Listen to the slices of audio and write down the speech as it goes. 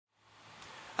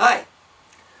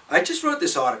I just wrote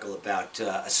this article about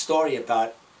a story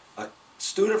about a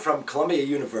student from Columbia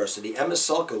University, Emma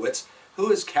Sulkowicz,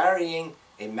 who is carrying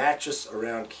a mattress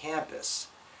around campus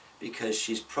because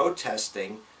she's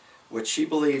protesting what she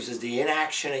believes is the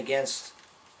inaction against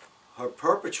her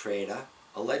perpetrator,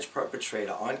 alleged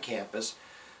perpetrator, on campus.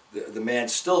 The man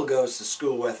still goes to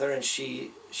school with her, and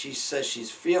she says she's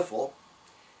fearful,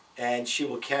 and she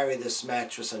will carry this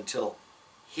mattress until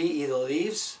he either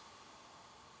leaves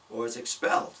or is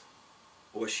expelled,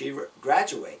 or she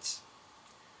graduates.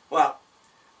 Well,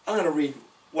 I'm going to read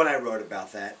what I wrote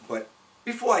about that, but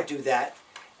before I do that,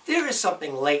 there is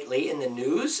something lately in the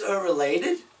news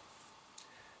related,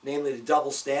 namely the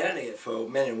double standard for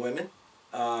men and women,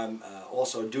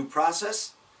 also due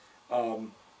process. I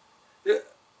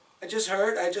just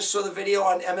saw the video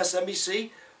on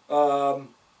MSNBC.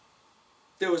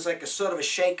 There was like a sort of a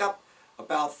shakeup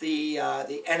about the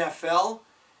NFL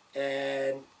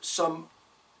and some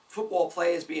football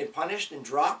players being punished and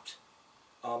dropped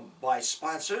by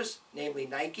sponsors, namely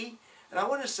Nike. And I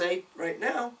want to say right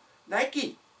now,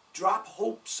 Nike, drop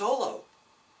Hope Solo.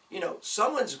 You know,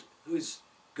 someone who's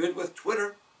good with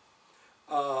Twitter,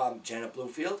 Janet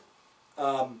Bluefield,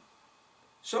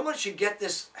 someone should get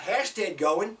this hashtag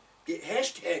going,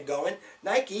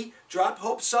 Nike, drop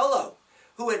Hope Solo,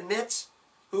 who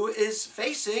is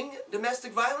facing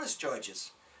domestic violence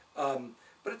charges.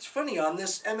 But it's funny, on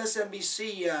this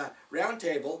MSNBC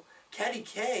roundtable, Katty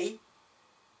Kay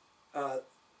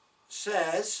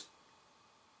says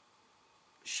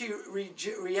she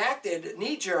reacted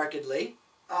knee-jerkedly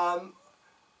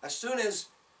as soon as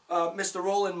Mr.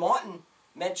 Roland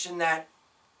mentioned that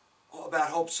about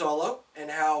Hope Solo and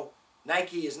how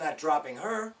Nike is not dropping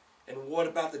her, and what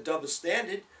about the double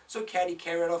standard. So Katty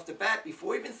Kay right off the bat,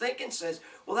 before even thinking, says,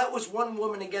 well, that was one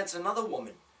woman against another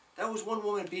woman. That was one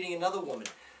woman beating another woman.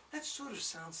 That sort of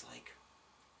sounds like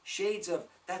shades of,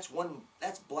 that's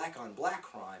black on black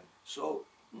crime, so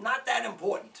not that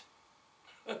important.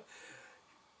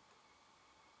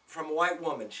 From a white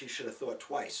woman, she should have thought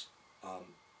twice.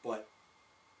 But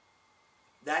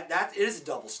that is a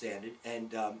double standard,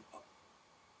 and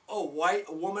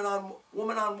woman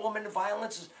on woman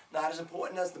violence is not as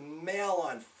important as the male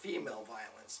on female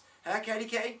violence. Huh, Katty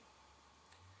Kay?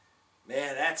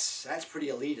 Man, that's pretty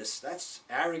elitist. That's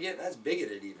arrogant. That's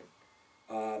bigoted even.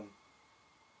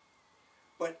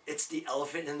 But it's the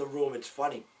elephant in the room. It's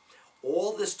funny.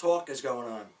 All this talk is going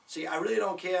on. See, I really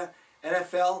don't care.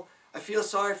 NFL, I feel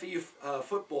sorry for you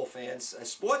football fans,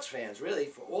 sports fans, really,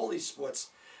 for all these sports,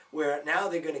 where now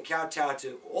they're going to kowtow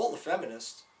to all the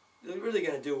feminists. They're really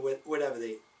going to do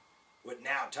what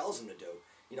now tells them to do.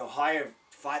 You know, hire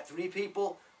 3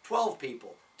 people, 12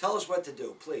 people. Tell us what to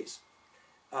do, please.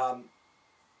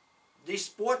 These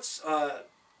sports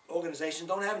organizations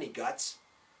don't have any guts.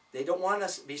 They don't want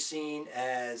us to be seen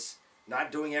as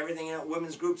not doing everything that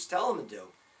women's groups tell them to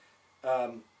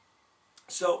do.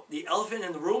 So the elephant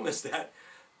in the room is that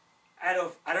out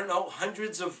of, I don't know,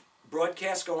 hundreds of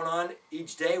broadcasts going on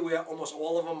each day, where almost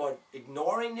all of them are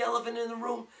ignoring the elephant in the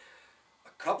room,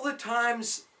 a couple of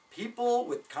times people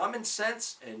with common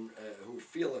sense and who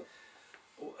feel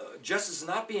justice is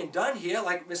not being done here,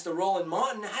 like Mr. Roland,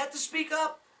 had to speak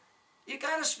up. You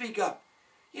got to speak up.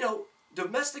 You know,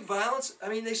 domestic violence, I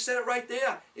mean, they said it right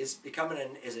there, is becoming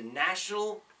a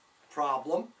national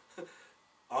problem.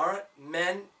 Aren't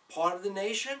men part of the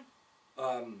nation?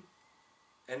 And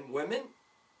women?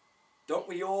 Don't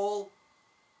we all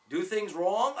do things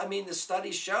wrong? I mean, the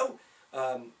studies show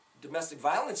domestic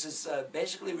violence is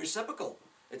basically reciprocal.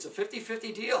 It's a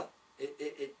 50-50 deal.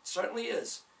 It certainly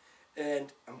is.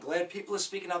 And I'm glad people are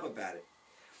speaking up about it.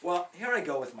 Well, here I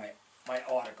go with my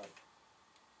article.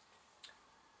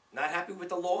 Not happy with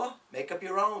the law? Make up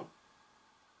your own.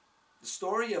 The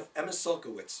story of Emma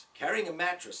Sulkowicz carrying a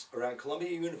mattress around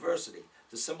Columbia University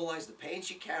to symbolize the pain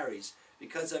she carries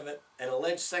because of an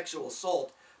alleged sexual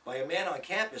assault by a man on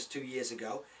campus 2 years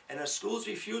ago, and her school's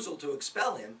refusal to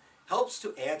expel him, helps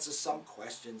to answer some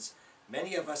questions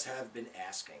many of us have been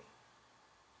asking.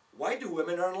 Why do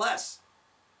women earn less?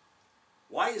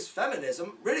 Why is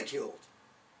feminism ridiculed?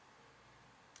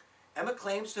 Emma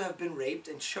claims to have been raped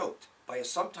and choked by a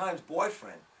sometimes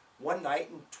boyfriend one night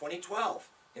in 2012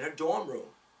 in her dorm room.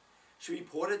 She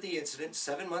reported the incident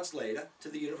 7 months later to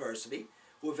the university,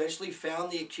 who eventually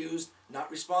found the accused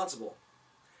not responsible.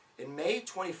 In May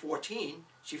 2014,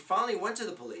 she finally went to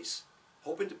the police,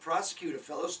 hoping to prosecute a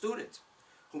fellow student,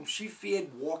 whom she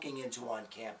feared walking into on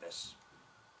campus.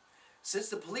 Since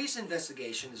the police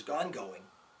investigation is ongoing,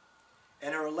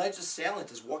 and her alleged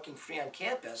assailant is walking free on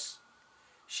campus,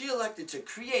 she elected to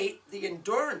create the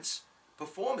endurance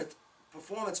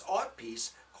performance art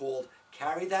piece called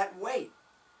Carry That Weight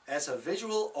as her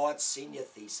visual arts senior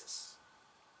thesis.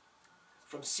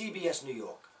 From CBS New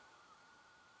York.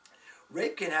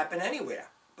 Rape can happen anywhere,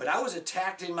 but I was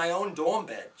attacked in my own dorm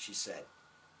bed, she said.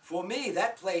 For me,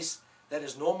 that place that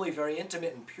is normally very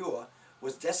intimate and pure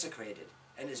was desecrated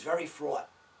and is very fraught.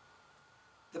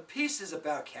 The piece is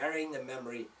about carrying the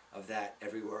memory of that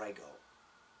everywhere I go.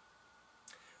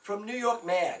 From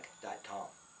NewYorkMag.com.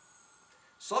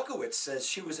 Sulkowicz says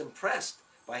she was impressed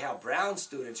by how Brown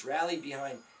students rallied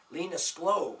behind Lena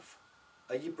Sclove,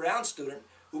 a Brown student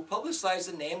who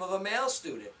publicized the name of a male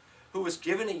student who was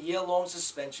given a year-long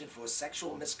suspension for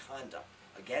sexual misconduct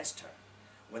against her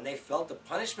when they felt the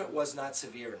punishment was not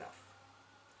severe enough.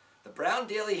 The Brown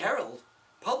Daily Herald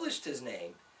published his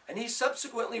name, and he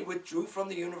subsequently withdrew from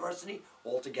the university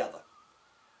altogether.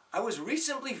 I was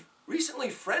recently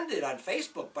friended on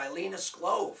Facebook by Lena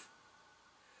Sclove,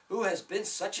 who has been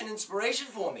such an inspiration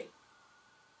for me.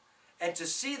 And to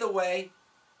see the way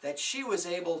that she was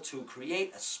able to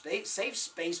create a safe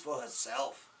space for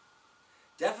herself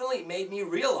definitely made me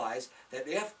realize that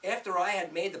after I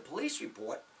had made the police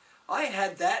report, I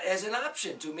had that as an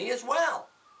option to me as well,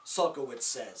 Sulkowicz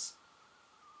says.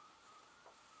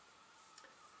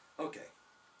 Okay.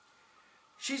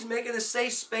 She's making a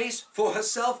safe space for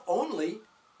herself only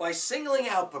by singling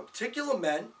out particular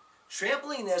men,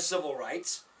 trampling their civil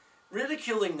rights,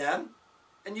 ridiculing them,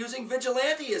 and using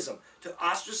vigilantism to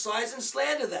ostracize and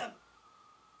slander them.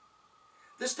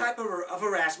 This type of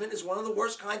harassment is one of the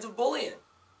worst kinds of bullying,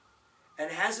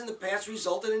 and has in the past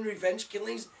resulted in revenge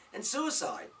killings and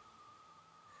suicide.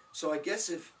 So I guess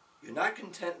if you're not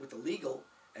content with the legal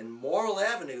and moral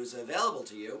avenues available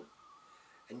to you,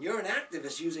 and you're an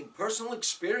activist using personal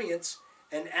experience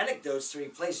and anecdotes to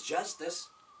replace justice,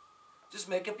 just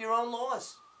make up your own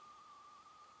laws.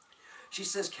 She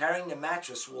says carrying the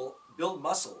mattress will build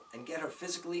muscle and get her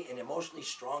physically and emotionally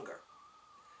stronger.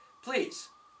 Please,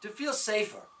 to feel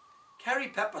safer, carry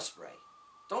pepper spray.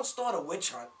 Don't start a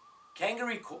witch hunt,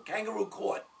 kangaroo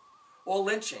court, or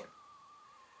lynching.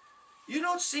 You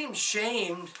don't seem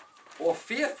shamed or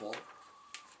fearful.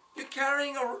 You're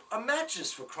carrying a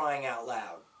mattress, for crying out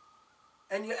loud.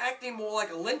 And you're acting more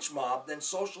like a lynch mob than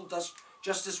social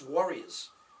justice warriors.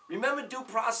 Remember due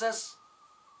process?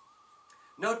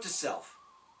 Note to self.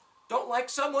 Don't like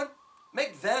someone?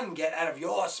 Make them get out of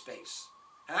your space.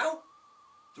 How?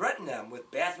 Threaten them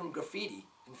with bathroom graffiti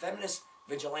and feminist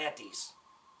vigilantes.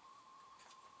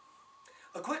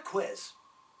 A quick quiz.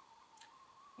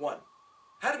 1.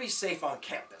 How to be safe on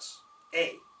campus.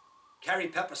 A. Carry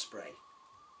pepper spray.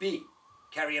 B.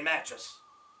 Carry a mattress.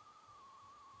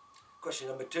 Question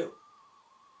number 2.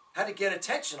 How to get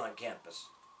attention on campus.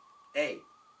 A.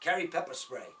 Carry pepper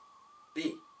spray.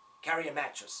 B. Carry a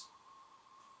mattress.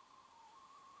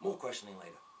 More questioning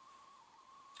later.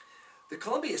 The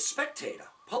Columbia Spectator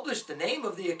published the name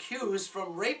of the accused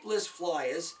from rape list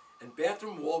flyers and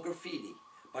bathroom wall graffiti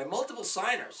by multiple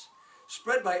signers,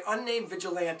 spread by unnamed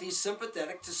vigilantes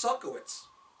sympathetic to Sulkowicz.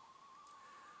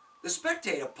 The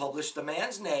Spectator published the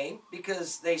man's name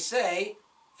because they say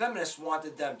feminists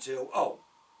wanted them to. Oh,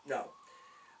 no.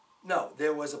 No,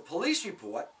 there was a police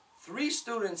report. 3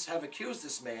 students have accused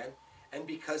this man, and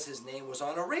because his name was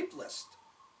on a rape list.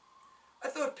 I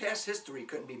thought past history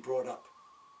couldn't be brought up.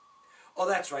 Oh,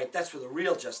 that's right. That's for the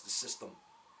real justice system,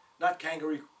 not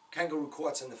kangaroo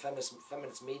courts and the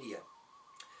feminist media.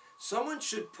 Someone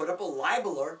should put up a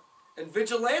libeler and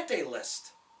vigilante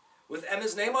list with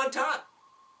Emma's name on top.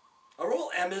 Are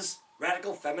all Emmas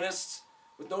radical feminists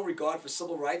with no regard for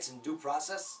civil rights and due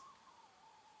process?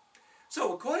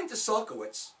 So, according to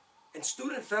Sulkowicz and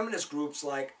student feminist groups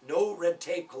like No Red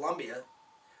Tape Columbia,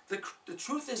 the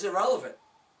truth is irrelevant.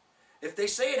 If they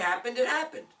say it happened, it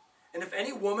happened. And if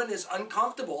any woman is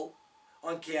uncomfortable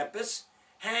on campus,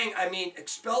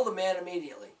 expel the man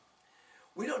immediately.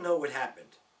 We don't know what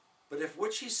happened. But if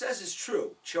what she says is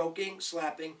true, choking,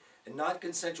 slapping, and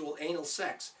non-consensual anal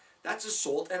sex, that's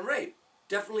assault and rape.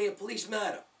 Definitely a police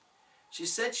matter. She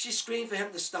said she screamed for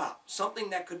him to stop,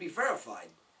 something that could be verified.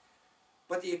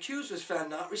 But the accused was found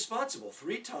not responsible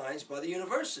 3 times by the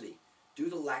university due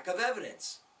to lack of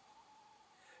evidence.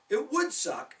 It would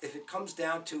suck if it comes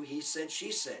down to he said,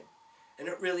 she said, and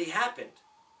it really happened.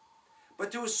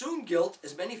 But to assume guilt,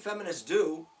 as many feminists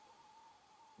do,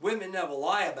 women never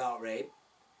lie about rape,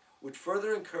 would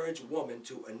further encourage women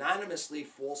to anonymously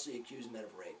falsely accuse men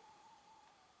of rape.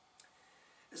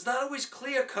 It's not always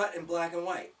clear-cut in black and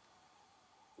white.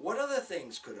 What other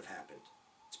things could have happened?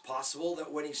 It's possible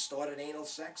that when he started anal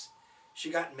sex,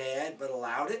 she got mad but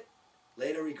allowed it,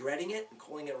 later regretting it and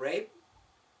calling it rape.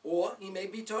 Or he may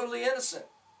be totally innocent.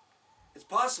 It's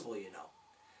possible, you know.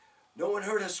 No one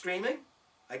heard her screaming?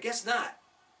 I guess not.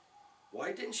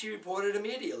 Why didn't she report it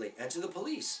immediately and to the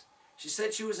police? She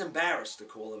said she was embarrassed to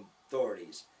call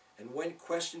authorities, and when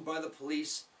questioned by the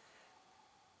police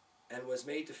and was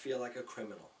made to feel like a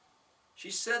criminal.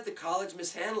 She said the college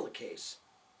mishandled the case,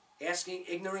 asking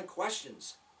ignorant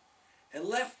questions, and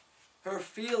left her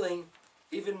feeling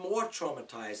even more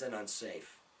traumatized and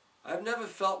unsafe. I've never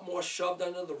felt more shoved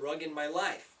under the rug in my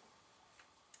life.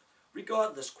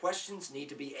 Regardless, questions need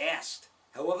to be asked,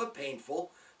 however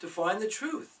painful, to find the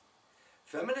truth.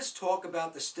 Feminists talk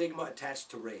about the stigma attached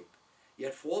to rape,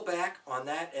 yet fall back on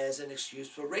that as an excuse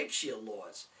for rape shield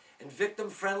laws and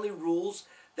victim-friendly rules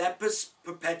that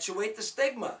perpetuate the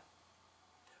stigma.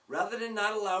 Rather than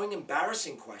not allowing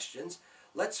embarrassing questions,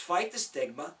 let's fight the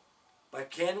stigma by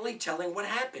candidly telling what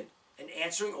happened and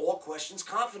answering all questions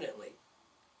confidently.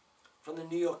 From the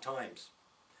New York Times.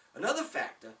 Another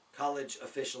factor, college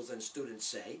officials and students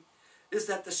say, is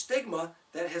that the stigma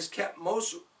that has kept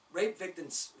most rape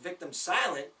victims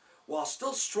silent while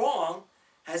still strong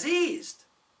has eased,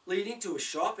 leading to a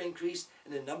sharp increase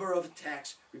in the number of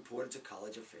attacks reported to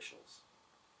college officials.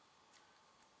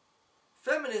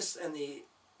 Feminists and the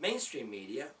mainstream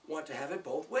media want to have it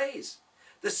both ways.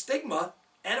 The stigma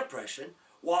and oppression,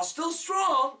 while still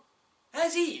strong,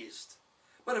 has eased.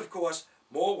 But of course,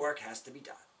 more work has to be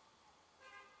done.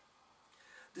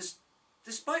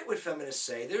 Despite what feminists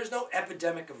say, there is no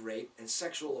epidemic of rape and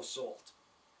sexual assault.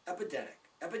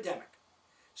 Epidemic.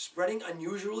 Spreading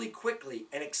unusually quickly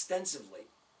and extensively.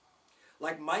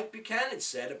 Like Mike Buchanan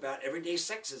said about everyday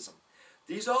sexism,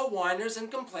 these are whiners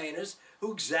and complainers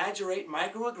who exaggerate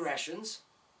microaggressions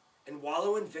and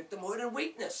wallow in victimhood and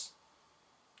weakness.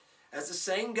 As the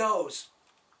saying goes,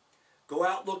 go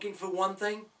out looking for one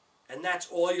thing, and that's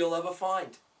all you'll ever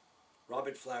find.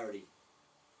 Robert Flaherty.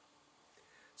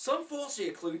 Some falsely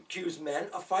accuse men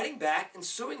of fighting back and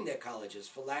suing their colleges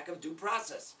for lack of due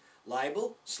process,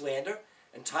 libel, slander,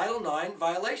 and Title IX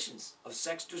violations of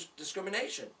sex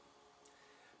discrimination.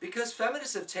 Because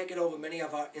feminists have taken over many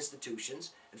of our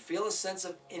institutions and feel a sense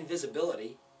of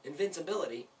invincibility,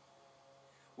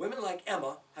 women like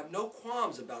Emma have no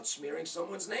qualms about smearing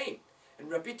someone's name and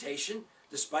reputation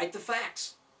despite the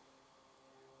facts.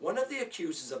 One of the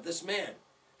accusers of this man,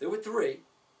 there were three,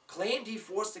 claimed he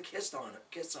forced a kiss on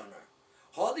her.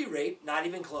 Hardly rape, not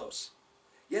even close.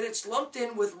 Yet it's lumped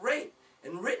in with rape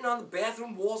and written on the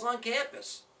bathroom walls on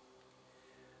campus.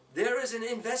 There is an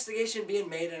investigation being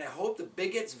made, and I hope the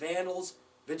bigots, vandals,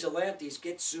 vigilantes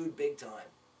get sued big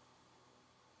time.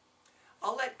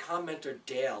 I'll let commenter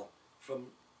Dale from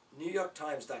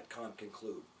NewYorkTimes.com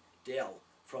conclude. Dale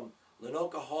from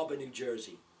Lenoka Harbor, New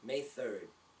Jersey, May 3rd,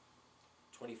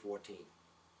 2014.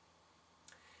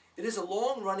 It is a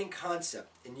long-running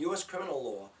concept in U.S. criminal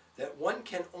law that one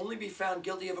can only be found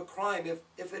guilty of a crime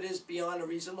if it is beyond a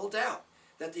reasonable doubt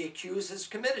that the accused has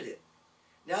committed it.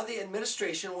 Now the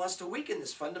administration wants to weaken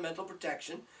this fundamental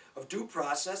protection of due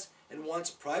process and wants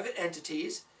private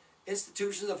entities,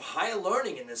 institutions of higher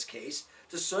learning in this case,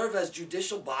 to serve as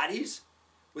judicial bodies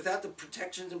without the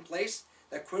protections in place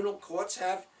that criminal courts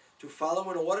have to follow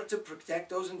in order to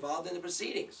protect those involved in the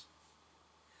proceedings.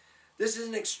 This is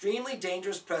an extremely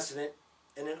dangerous precedent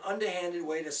and an underhanded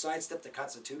way to sidestep the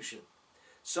Constitution.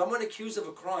 Someone accused of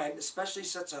a crime, especially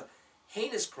such a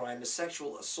heinous crime as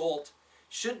sexual assault,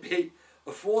 should be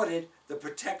afforded the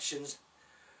protections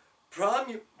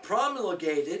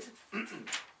promulgated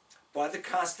by the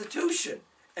Constitution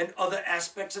and other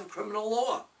aspects of criminal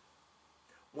law.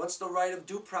 Once the right of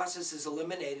due process is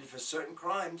eliminated for certain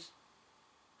crimes,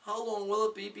 how long will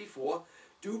it be before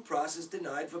due process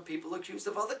denied for people accused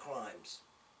of other crimes?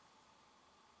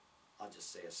 I'll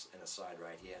just say an aside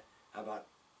right here. How about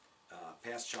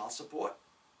past child support?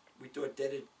 We thought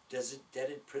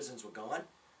deaded prisons were gone.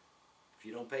 If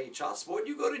you don't pay your child support,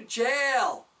 you go to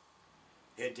jail.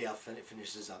 Here, Dale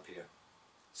finishes up here.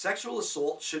 Sexual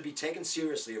assault should be taken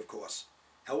seriously, of course.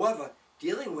 However,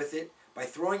 dealing with it by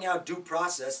throwing out due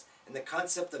process and the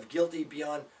concept of guilty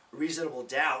beyond reasonable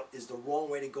doubt is the wrong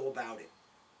way to go about it.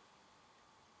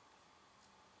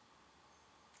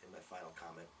 And my final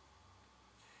comment.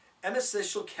 Emma says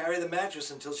she'll carry the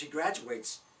mattress until she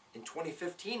graduates in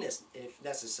 2015 if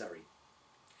necessary.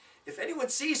 If anyone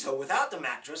sees her without the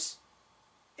mattress,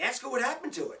 ask her what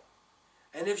happened to it,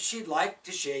 and if she'd like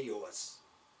to share yours.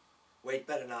 Wait,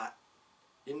 better not.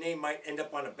 Your name might end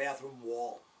up on a bathroom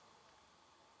wall.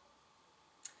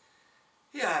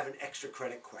 Here I have an extra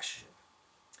credit question.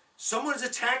 Someone is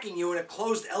attacking you in a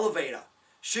closed elevator.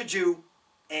 Should you,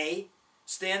 A,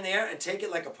 stand there and take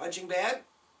it like a punching bag,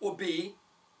 or B,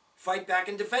 fight back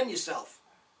and defend yourself?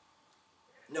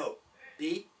 Note,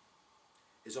 B,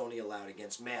 is is only allowed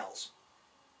against males,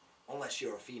 unless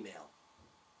you're a female.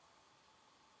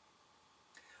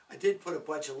 I did put a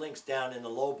bunch of links down in the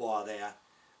low bar there.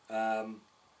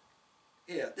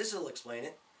 Here, this will explain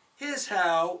it. Here's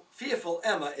how fearful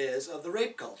Emma is of the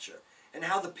rape culture, and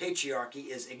how the patriarchy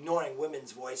is ignoring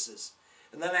women's voices.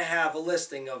 And then I have a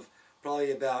listing of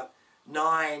probably about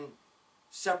 9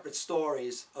 separate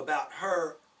stories about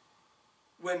her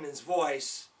women's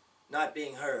voice not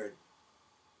being heard.